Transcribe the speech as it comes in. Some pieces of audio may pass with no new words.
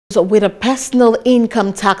So with a personal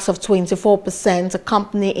income tax of 24%, a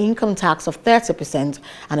company income tax of 30%,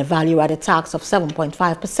 and a value-added tax of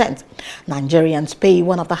 7.5%, Nigerians pay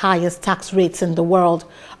one of the highest tax rates in the world,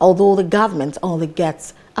 although the government only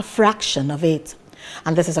gets a fraction of it.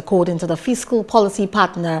 And this is according to the fiscal policy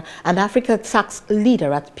partner and Africa tax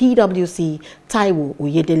leader at PwC,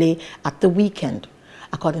 Oyedele, at the weekend.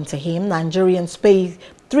 According to him, Nigerians pay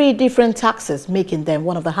 3 different taxes, making them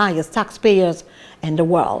one of the highest taxpayers in the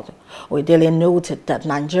world. Oyedele noted that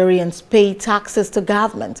Nigerians pay taxes to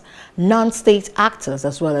government, non-state actors,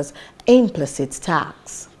 as well as implicit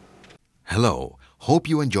tax. Hello, hope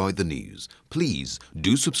you enjoyed the news. Please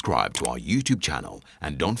do subscribe to our YouTube channel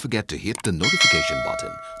and don't forget to hit the notification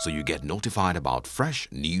button so you get notified about fresh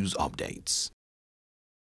news updates.